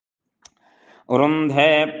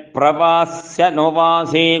वृन्धे प्रवास्य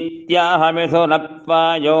नुवासीत्याहमिथुनत्वा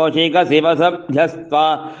योषिकशिवसभ्यस्त्वा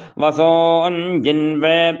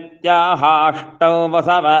वसोऽञ्जिन्वेत्याहाष्टौ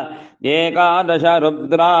वसव एकादश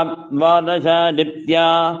रुद्रा द्वादश दित्या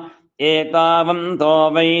एतावन्तो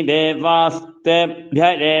वै देवास्तेभ्य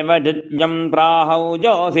एव जिज्ञं प्राहौ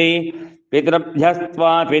जोषि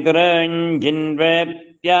पितृभ्यस्त्वा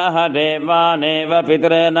पितॄञ्जिन्वेत्याह देवानेव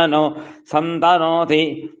पितॄननु सन्तनोति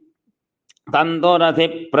तन्तुरथि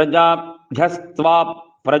प्रजाभ्यस्त्वा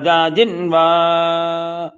प्रजाजिन्वा।